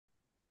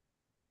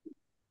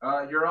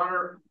Your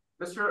Honor,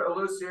 Mr.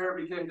 Elucier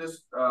became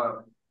just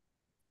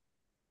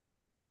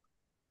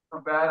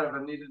combative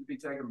and needed to be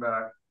taken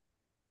back.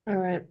 All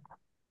right.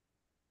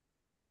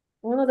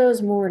 One of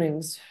those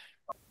mornings.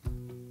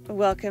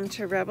 Welcome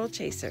to Rebel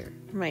Chaser.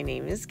 My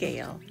name is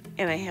Gail,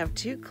 and I have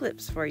two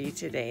clips for you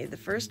today. The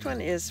first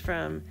one is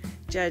from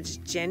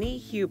Judge Jenny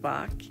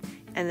Hubach,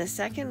 and the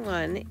second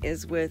one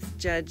is with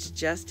Judge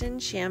Justin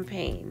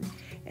Champagne,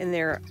 and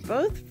they're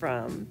both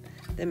from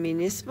the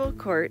Municipal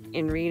Court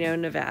in Reno,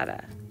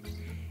 Nevada.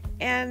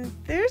 And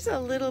there's a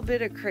little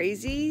bit of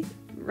crazy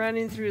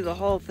running through the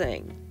whole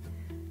thing.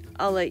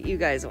 I'll let you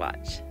guys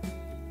watch.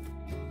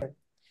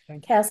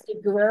 Cassidy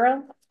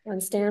Guerrero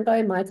on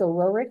standby. Michael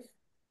Rorick.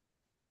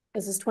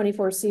 This is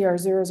 24 CR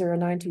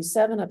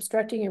 00927,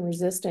 obstructing and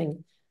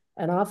resisting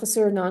an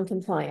officer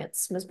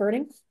noncompliance. Ms.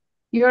 Birding?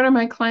 Your Honor,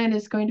 my client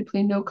is going to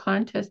plead no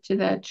contest to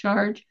that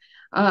charge.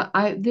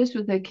 This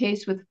was a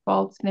case with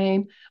false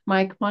name.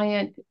 My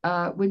client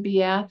would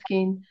be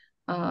asking,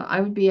 I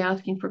would be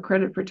asking for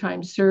credit for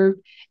time served.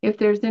 If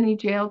there's any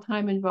jail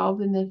time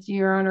involved in this,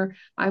 Your Honor,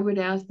 I would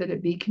ask that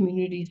it be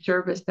community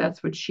service.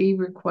 That's what she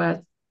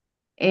requests.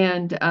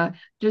 And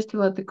just to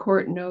let the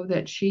court know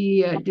that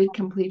she did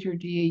complete her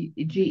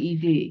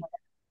GED.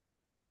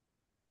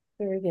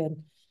 Very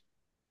good.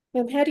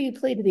 Ma'am, how do you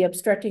plead to the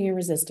obstructing and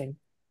resisting?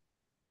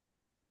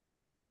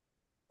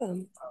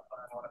 You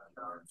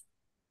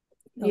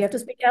have to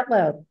speak out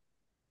loud.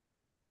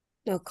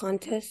 No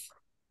contest.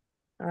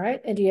 All right.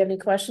 And do you have any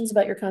questions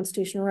about your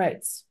constitutional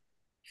rights?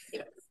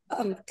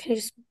 Can you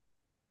just,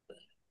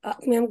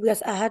 ma'am,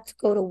 because I had to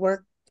go to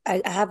work.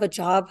 I have a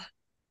job.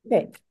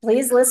 Okay,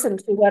 please listen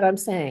to what I'm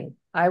saying.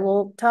 I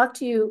will talk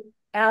to you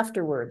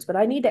afterwards, but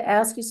I need to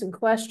ask you some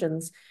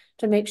questions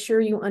to make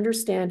sure you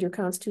understand your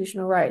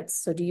constitutional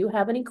rights. So do you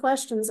have any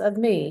questions of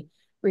me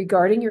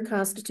regarding your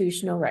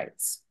constitutional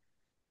rights?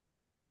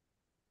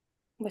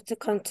 What's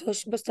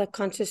the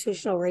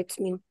constitutional rights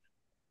mean?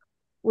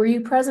 Were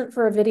you present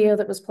for a video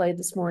that was played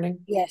this morning?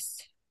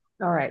 Yes.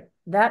 All right.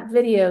 That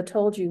video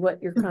told you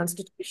what your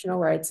constitutional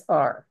rights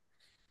are.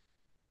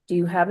 Do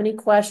you have any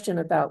question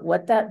about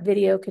what that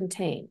video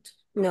contained?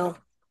 No.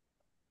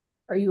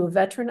 Are you a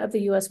veteran of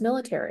the U.S.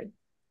 military?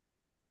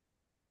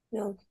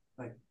 No.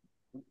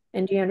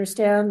 And do you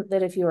understand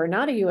that if you are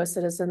not a U.S.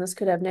 citizen, this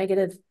could have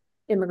negative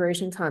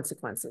immigration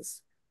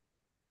consequences?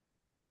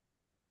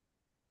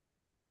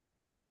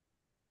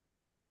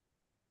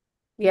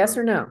 Yes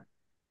or no?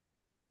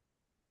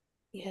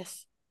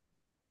 Yes.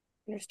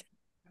 Understand.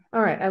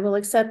 All right, I will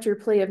accept your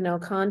plea of no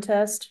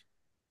contest.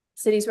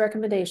 City's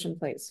recommendation,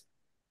 please.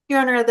 Your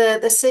Honor,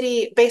 the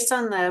city, based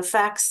on the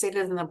facts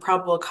stated in the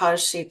probable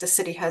cause sheet, the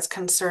city has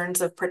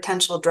concerns of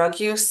potential drug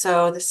use.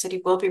 So the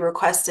city will be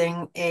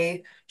requesting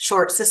a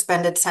short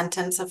suspended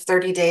sentence of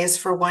 30 days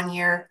for 1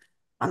 year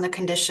on the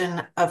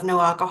condition of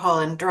no alcohol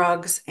and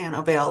drugs and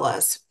obey all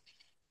laws.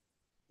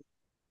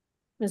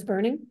 Ms.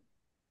 Burning?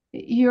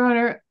 Your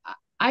Honor,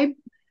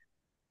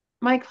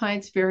 my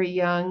client's very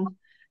young.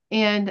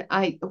 And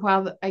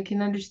while I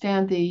can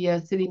understand the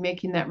city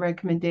making that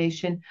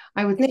recommendation,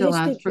 I would still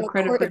ask for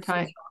credit for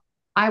time.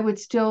 I would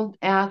still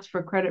ask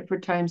for credit for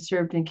time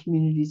served in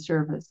community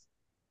service.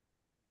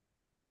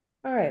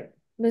 All right,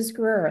 Ms.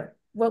 Guerrero,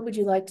 what would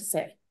you like to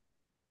say?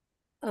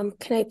 Can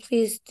I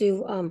please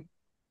do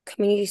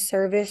community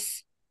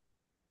service?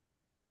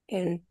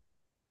 And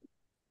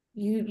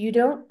you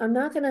don't, I'm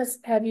not going to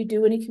have you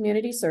do any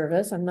community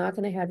service. I'm not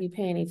going to have you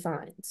pay any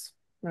fines.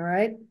 All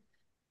right.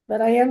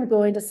 But I am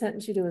going to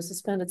sentence you to a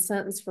suspended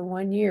sentence for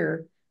 1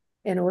 year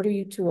in order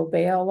you to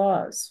obey all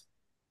laws.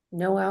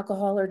 No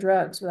alcohol or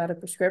drugs without a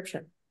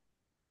prescription.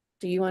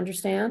 Do you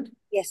understand?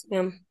 Yes,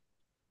 ma'am.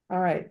 All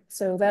right.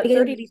 So that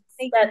 30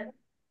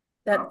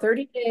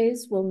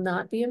 days will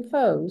not be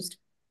imposed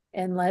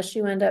unless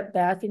you end up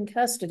back in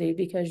custody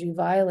because you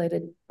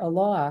violated a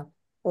law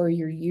or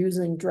you're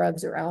using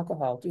drugs or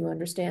alcohol. Do you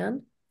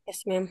understand?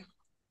 Yes, ma'am.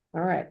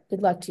 All right. Good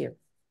luck to you.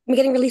 Am I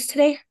getting released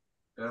today?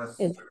 Yes.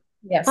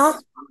 Yes. Huh?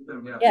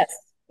 Yes.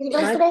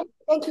 Today?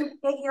 Thank you,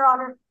 Your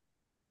Honor.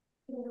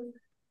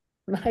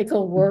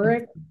 Michael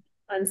Warwick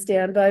on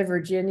standby,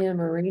 Virginia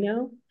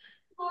Marino.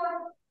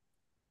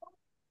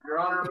 Your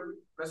Honor,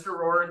 Mr.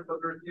 Rory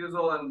took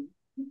refusal and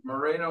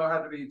Moreno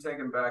had to be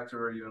taken back to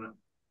her unit.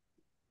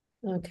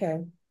 Okay.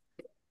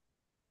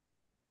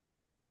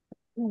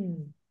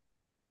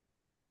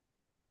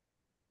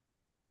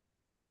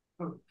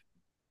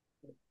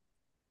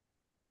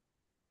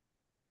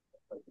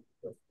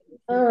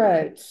 All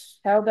right.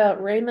 How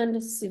about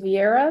Raymond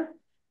Seviera?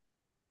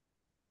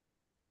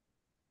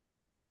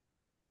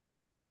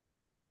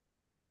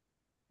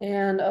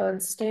 And on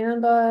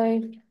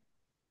standby,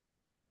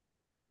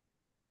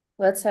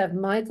 let's have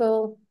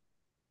Michael,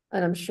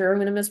 and I'm sure I'm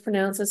going to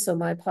mispronounce this, so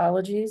my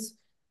apologies.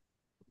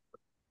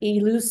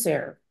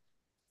 Elucier.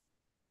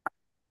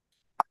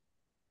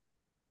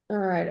 All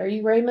right. Are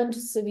you Raymond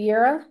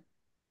Seviera?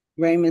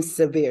 Raymond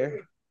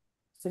Severe.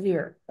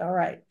 Severe. All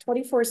right.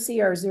 24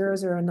 CR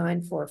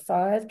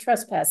 00945,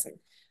 trespassing.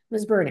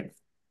 Ms. Burning.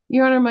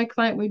 Your Honor, my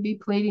client would be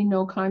pleading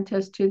no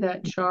contest to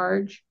that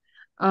charge.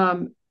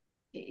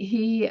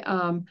 he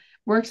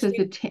works as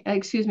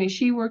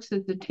she works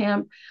as a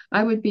temp.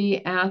 I would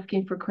be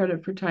asking for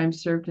credit for time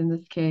served in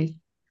this case.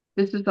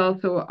 This is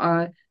also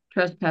a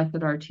trespass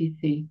at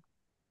RTC.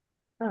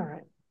 All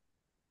right.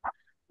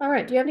 All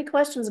right. Do you have any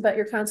questions about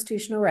your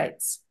constitutional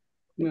rights?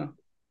 No.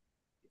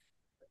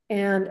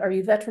 And are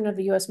you a veteran of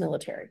the U.S.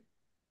 military?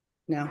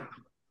 No.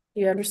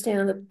 Do you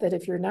understand that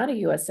if you're not a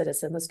U.S.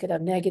 citizen, this could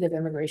have negative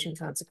immigration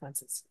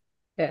consequences?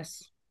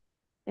 Yes.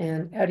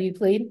 And how do you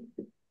plead?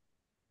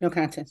 No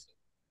contest.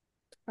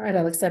 All right,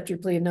 I'll accept your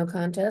plea of no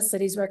contest.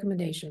 City's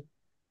recommendation.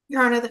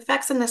 Your Honor, the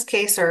facts in this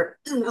case are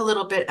a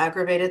little bit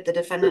aggravated. The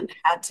defendant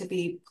had to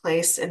be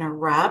placed in a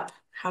wrap.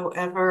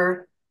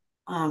 However,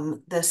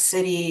 the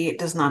city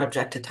does not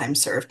object to time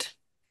served.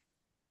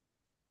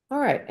 All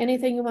right,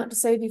 anything you want to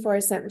say before I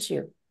sentence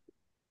you?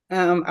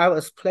 I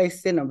was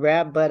placed in a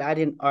wrap, but I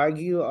didn't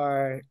argue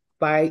or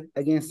fight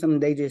against them.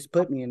 They just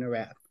put me in a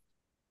wrap.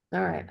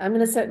 All right, I'm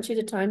going to sentence you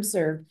to time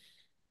served,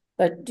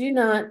 but do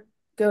not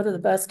go to the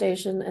bus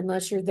station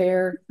unless you're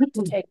there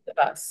to take the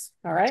bus.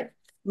 All right?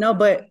 No,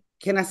 but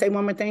can I say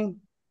one more thing?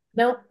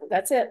 No,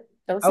 that's it.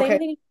 Don't say Okay.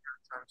 anything.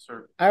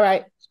 All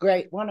right.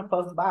 Great.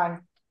 Wonderful. Bye.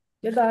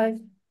 Goodbye.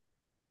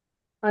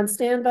 On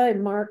standby,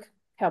 Mark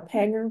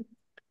Halpanger.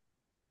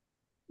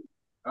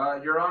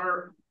 Your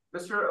Honor,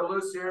 Mr.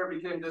 Elucier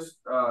became just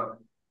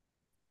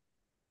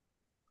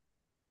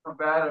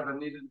combative and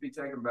needed to be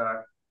taken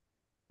back.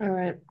 All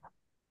right.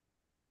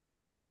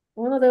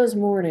 One of those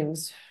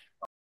mornings.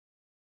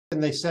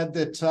 And they said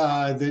that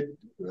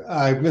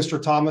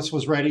Mr. Thomas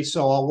was ready,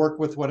 so I'll work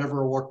with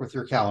whatever will work with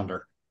your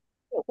calendar.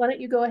 Why don't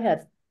you go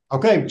ahead?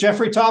 Okay,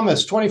 Jeffrey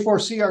Thomas, 24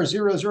 CR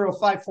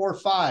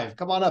 00545.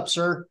 Come on up,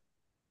 sir.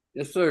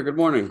 Yes, sir. Good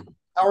morning.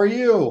 How are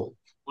you?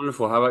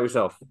 Wonderful. How about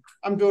yourself?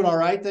 I'm doing all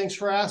right. Thanks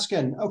for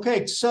asking.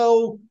 Okay,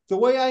 so the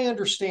way I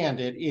understand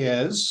it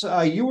is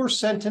you were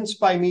sentenced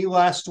by me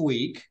last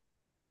week.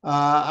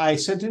 I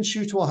sentenced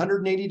you to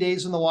 180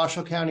 days in the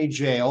Washoe County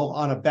Jail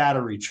on a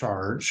battery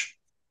charge.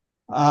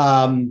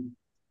 And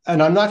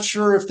I'm not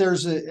sure if there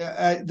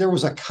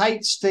was a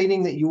kite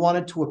stating that you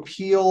wanted to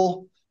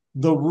appeal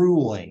the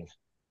ruling.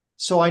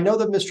 So I know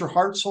that Mr.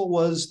 Hartzell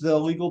was the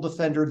legal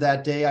defender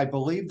that day. I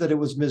believe that it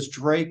was Ms.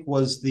 Drake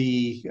was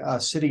the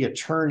city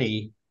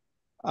attorney.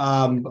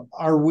 What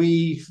are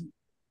we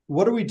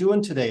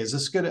doing today? Is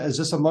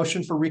this a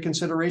motion for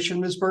reconsideration,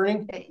 Ms.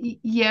 Burning?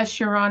 Yes,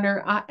 Your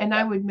Honor, and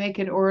I would make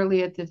it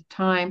orally at this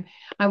time.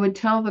 I would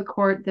tell the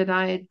court that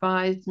I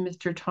advised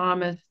Mr.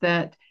 Thomas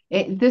that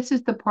this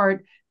is the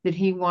part that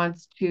he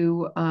wants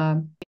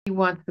the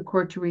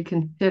court to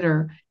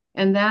reconsider,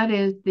 and that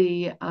is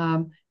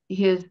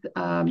his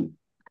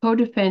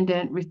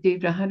co-defendant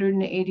received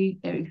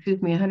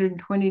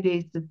 120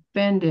 days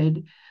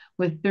suspended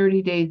with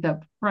 30 days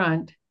up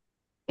front,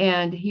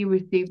 and he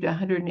received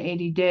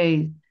 180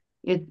 days.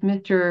 It's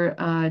Mr.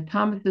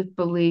 Thomas's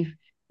belief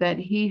that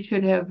he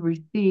should have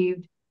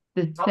received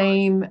the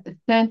same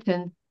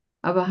sentence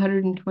of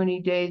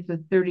 120 days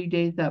with 30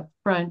 days up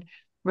front,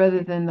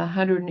 rather than the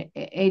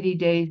 180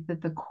 days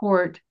that the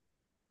court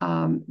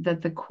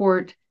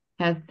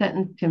has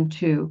sentenced him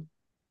to.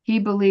 He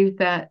believes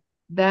that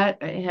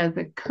has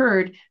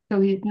occurred,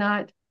 so he's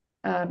not.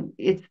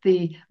 It's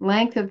the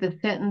length of the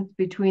sentence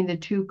between the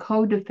two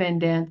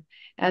co-defendants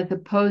as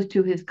opposed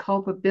to his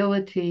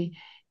culpability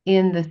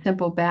in the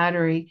simple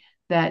battery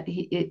that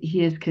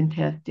he is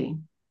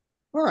contesting.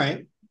 All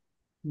right.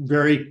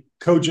 Very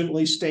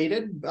cogently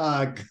stated.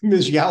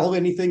 Ms. Yallo,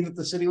 anything that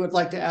the city would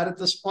like to add at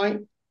this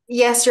point?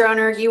 Yes, Your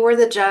Honor, you were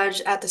the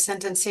judge at the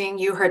sentencing.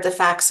 You heard the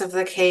facts of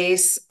the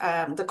case.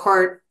 The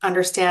court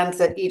understands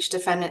that each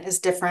defendant is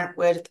different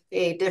with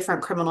a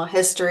different criminal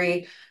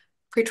history.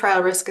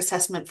 Pretrial risk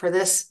assessment for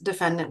this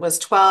defendant was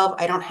 12.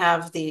 I don't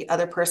have the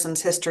other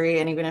person's history,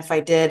 and even if I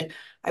did,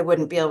 I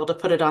wouldn't be able to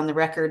put it on the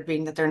record,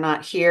 being that they're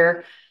not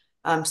here.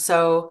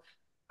 So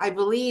I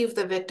believe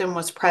the victim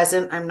was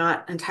present. I'm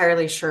not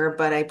entirely sure,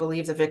 but I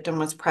believe the victim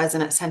was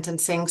present at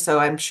sentencing, so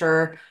I'm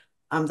sure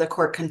the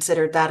court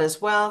considered that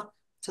as well.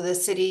 So the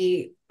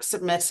city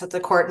submits that the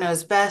court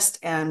knows best,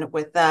 and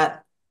with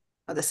that,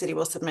 the city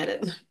will submit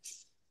it.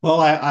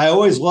 Well, I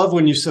always love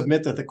when you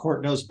submit that the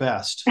court knows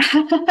best.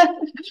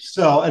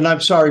 So, and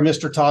I'm sorry,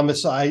 Mr.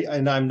 Thomas,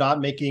 I'm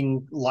not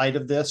making light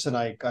of this, and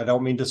I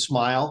don't mean to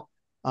smile,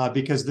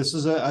 because this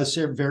is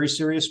a very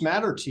serious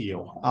matter to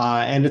you,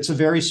 and it's a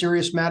very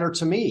serious matter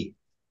to me.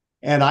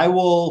 And I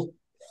want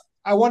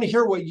to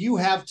hear what you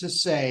have to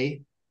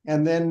say,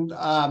 and then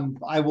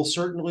I will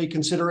certainly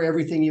consider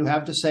everything you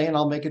have to say, and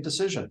I'll make a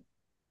decision.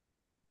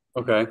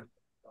 Okay.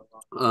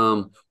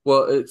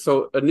 Well,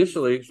 so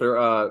initially,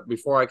 sir,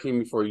 before I came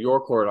before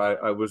your court,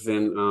 I was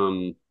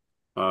in,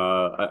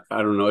 I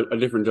don't know, a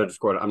different judge's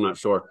court. I'm not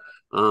sure.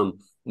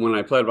 When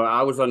I pled, but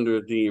I was under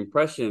the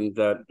impression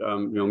that,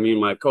 me and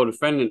my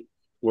co-defendant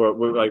were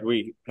like,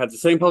 we had the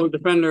same public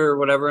defender or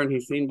whatever, and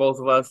he's seen both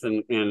of us.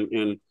 And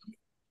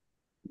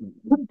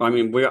I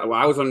mean,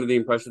 I was under the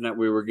impression that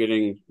we were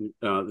getting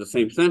the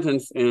same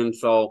sentence. And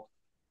so,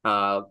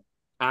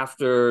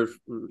 after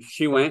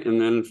she went, and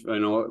then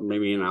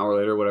maybe an hour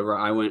later, whatever,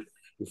 I went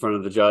in front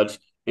of the judge,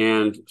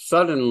 And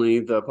suddenly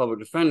the public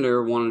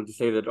defender wanted to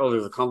say that, oh,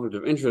 there's a conflict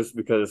of interest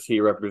because he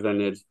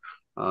represented.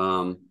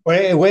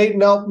 Wait,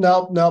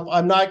 nope.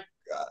 I'm not.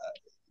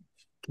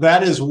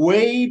 That is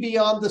way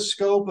beyond the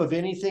scope of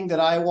anything that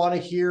I want to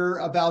hear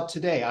about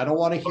today. I don't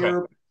want to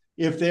hear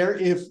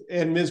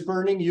and Ms.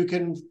 Burning, you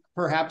can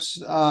perhaps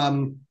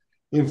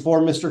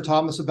inform Mr.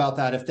 Thomas about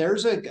that. If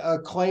there's a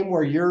claim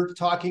where you're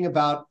talking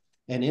about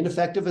an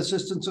ineffective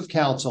assistance of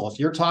counsel, if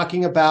you're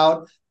talking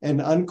about an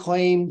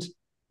unclaimed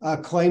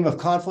claim of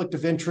conflict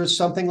of interest,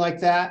 something like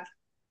that,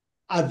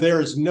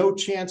 there is no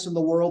chance in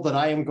the world that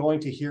I am going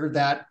to hear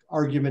that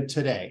argument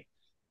today.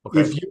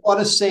 Okay. If you want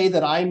to say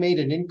that I made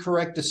an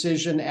incorrect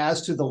decision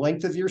as to the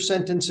length of your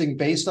sentencing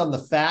based on the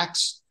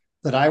facts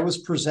that I was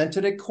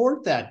presented at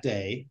court that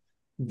day,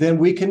 then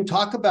we can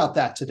talk about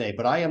that today.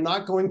 But I am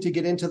not going to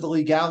get into the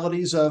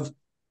legalities of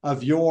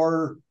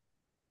your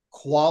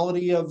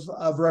quality of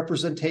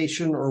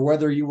representation or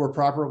whether you were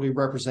properly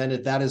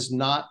represented. That is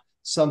not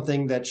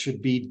something that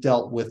should be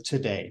dealt with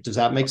today. Does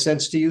that make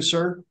sense to you,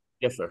 sir?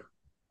 Yes, sir.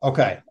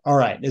 Okay. All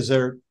right.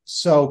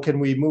 So can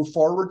we move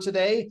forward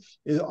today?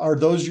 Are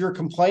those your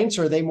complaints?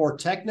 Are they more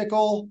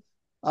technical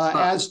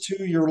as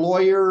to your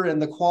lawyer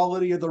and the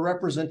quality of the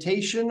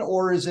representation?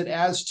 Or is it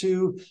as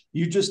to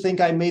you just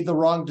think I made the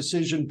wrong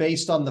decision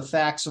based on the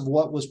facts of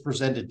what was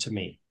presented to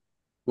me?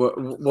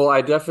 Well,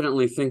 I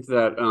definitely think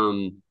that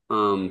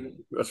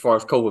as far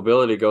as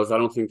culpability goes, I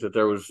don't think that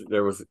there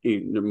was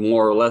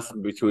more or less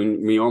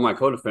between me or my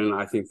co-defendant.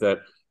 I think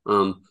that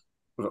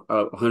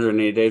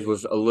 180 days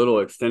was a little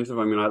extensive.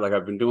 I mean,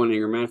 I've been doing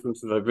anger management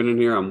since I've been in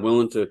here. I'm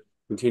willing to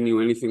continue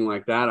anything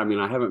like that. I mean,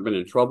 I haven't been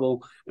in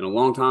trouble in a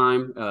long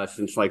time,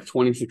 since like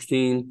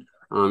 2016.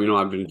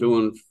 I've been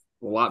doing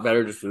a lot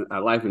better just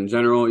at life in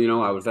general.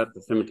 I was at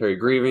the cemetery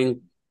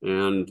grieving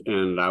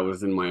and I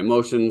was in my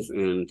emotions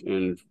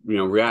and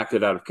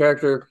reacted out of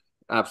character.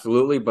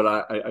 Absolutely. But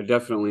I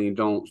definitely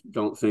don't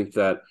think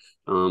that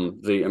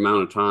the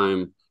amount of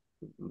time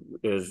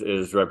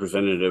is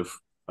representative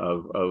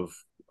of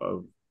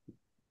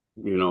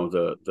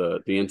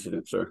the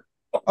incident, sir.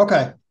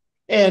 Okay.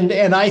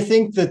 And I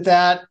think that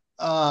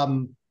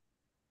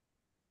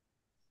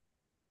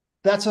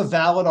that's a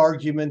valid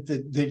argument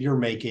that you're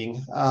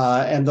making.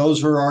 And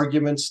those are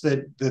arguments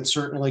that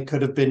certainly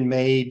could have been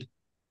made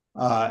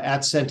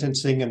at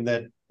sentencing, and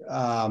that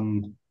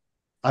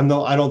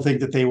I don't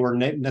think that they were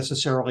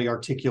necessarily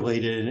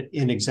articulated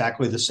in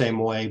exactly the same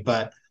way,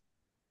 but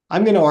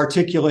I'm going to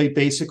articulate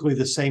basically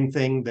the same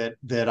thing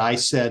that I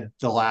said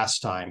the last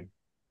time.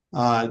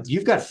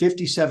 You've got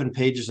 57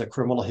 pages of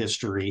criminal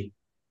history.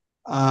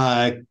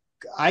 I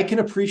can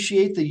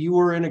appreciate that you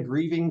were in a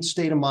grieving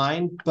state of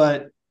mind,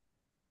 but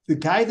the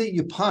guy that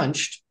you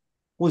punched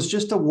was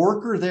just a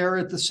worker there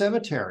at the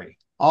cemetery.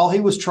 All he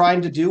was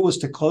trying to do was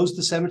to close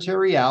the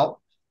cemetery out.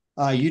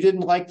 You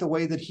didn't like the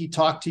way that he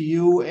talked to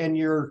you and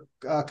your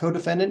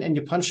co-defendant, and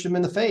you punched him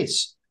in the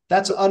face.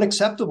 That's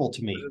unacceptable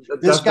to me.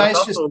 This guy's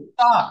just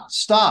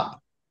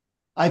stop.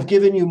 I've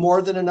given you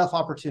more than enough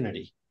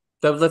opportunity.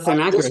 That's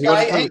inaccurate. They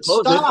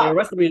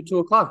arrested me at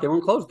 2:00. They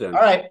weren't closed then.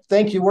 All right.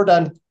 Thank you. We're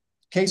done.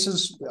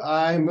 Cases,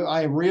 I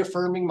am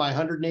reaffirming my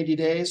 180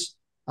 days.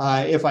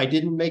 If I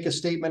didn't make a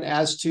statement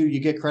as to you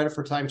get credit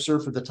for time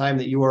served for the time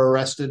that you were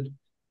arrested,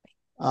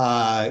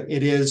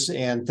 it is.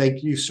 And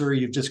thank you, sir.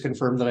 You've just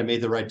confirmed that I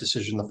made the right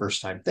decision the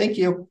first time. Thank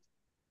you.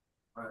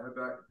 All right,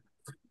 back.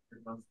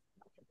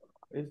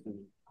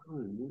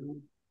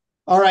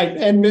 All right,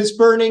 and Ms.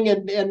 Burning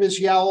and Ms.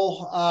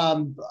 Yowell,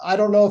 I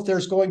don't know if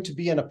there's going to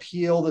be an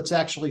appeal that's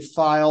actually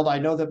filed. I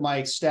know that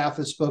my staff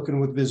has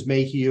spoken with Ms.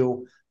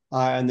 Mayhew,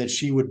 and that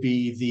she would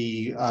be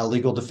the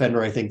legal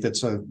defender, I think,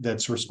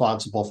 that's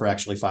responsible for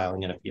actually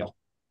filing an appeal.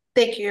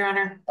 Thank you, Your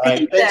Honor. I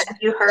think that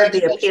you heard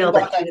the appeal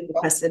that he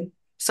requested.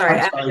 Sorry,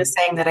 I was just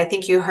saying that I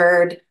think you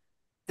heard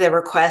the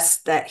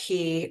request that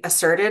he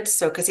asserted.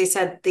 So, because he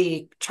said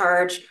the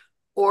charge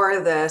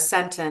or the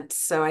sentence.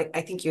 So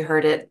I think you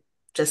heard it.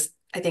 Just,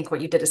 I think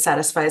what you did is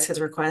satisfies his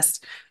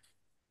request.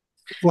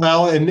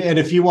 Well, and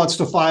if he wants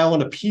to file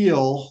an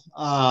appeal,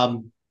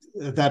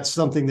 that's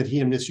something that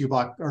he and Ms.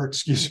 Hubach, or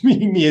excuse me,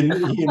 he and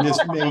Ms.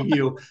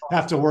 Mayhew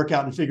have to work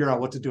out and figure out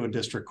what to do in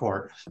district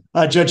court.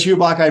 Judge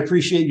Hubach, I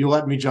appreciate you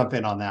letting me jump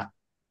in on that.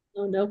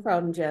 Oh, no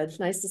problem, Judge.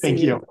 Nice to see you.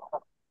 Thank you.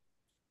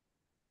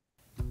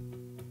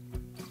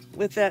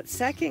 With that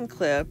second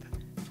clip,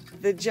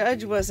 the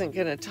judge wasn't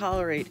going to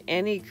tolerate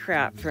any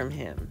crap from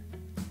him.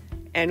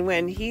 And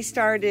when he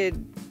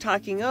started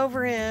talking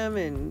over him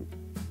and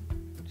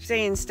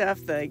saying stuff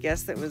that I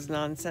guess that was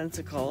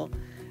nonsensical,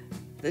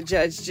 the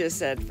judge just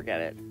said,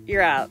 forget it.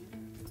 You're out.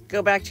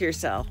 Go back to your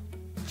cell.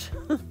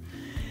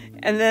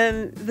 And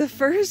then the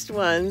first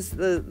ones,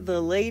 the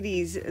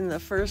ladies in the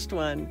first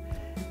one,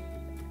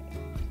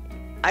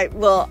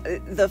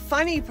 the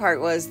funny part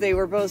was they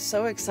were both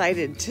so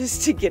excited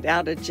just to get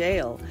out of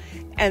jail.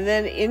 And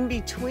then in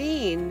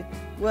between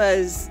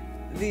was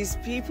these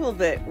people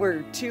that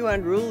were too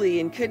unruly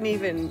and couldn't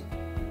even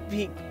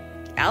be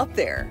out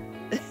there.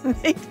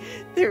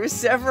 There were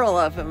several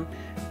of them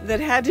that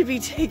had to be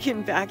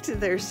taken back to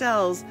their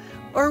cells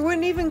or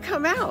wouldn't even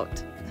come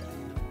out.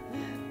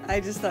 I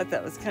just thought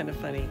that was kind of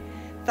funny.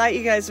 Thought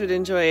you guys would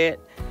enjoy it.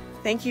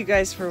 Thank you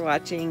guys for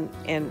watching,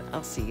 and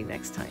I'll see you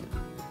next time.